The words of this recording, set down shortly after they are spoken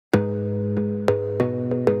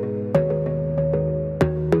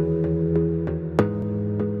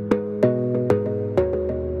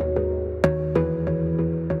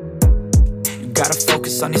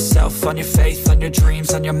yourself, on your faith, on your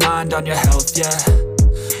dreams, on your mind, on your health, yeah.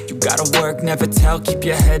 You gotta work, never tell, keep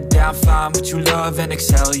your head down, find what you love and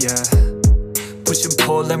excel, yeah. Push and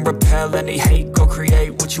pull and repel any hate, go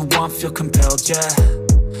create what you want, feel compelled, yeah.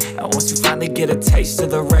 And once you finally get a taste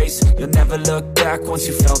of the race, you'll never look back once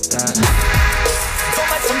you felt that. Don't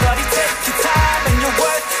let somebody take your time and your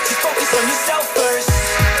worth, just focus on yourself first.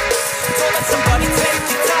 Don't let somebody take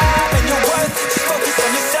your time and your worth, just focus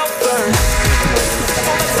on yourself first.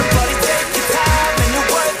 Don't let somebody take your time and your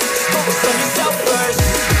worth, just focus on yourself first.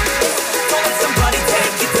 Don't let somebody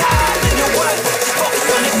take your time and your worth, just focus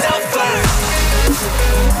on yourself first.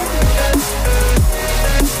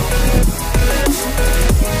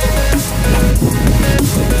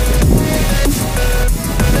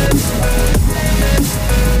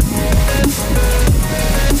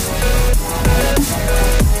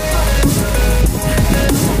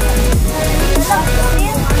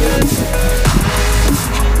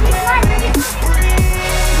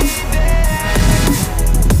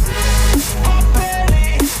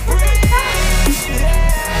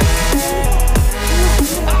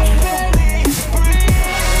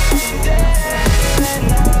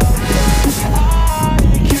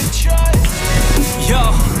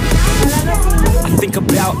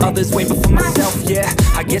 Others way before myself, yeah.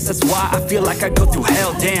 I guess that's why I feel like I go through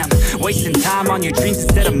hell, damn. Wasting time on your dreams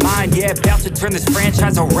instead of mine, yeah. About to turn this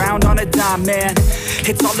franchise around on a dime, man.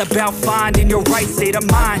 It's all about finding your right state of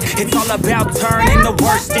mind. It's all about turning the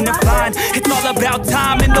worst into fine. It's all about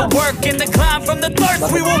time and the work and the climb. From the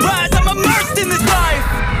thirst we will rise, I'm immersed in this life.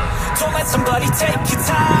 Don't let somebody take your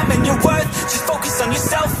time and your worth, just focus on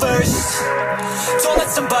yourself first. Don't let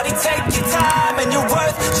somebody take your time and your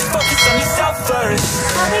worth, just focus on yourself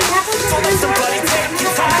first.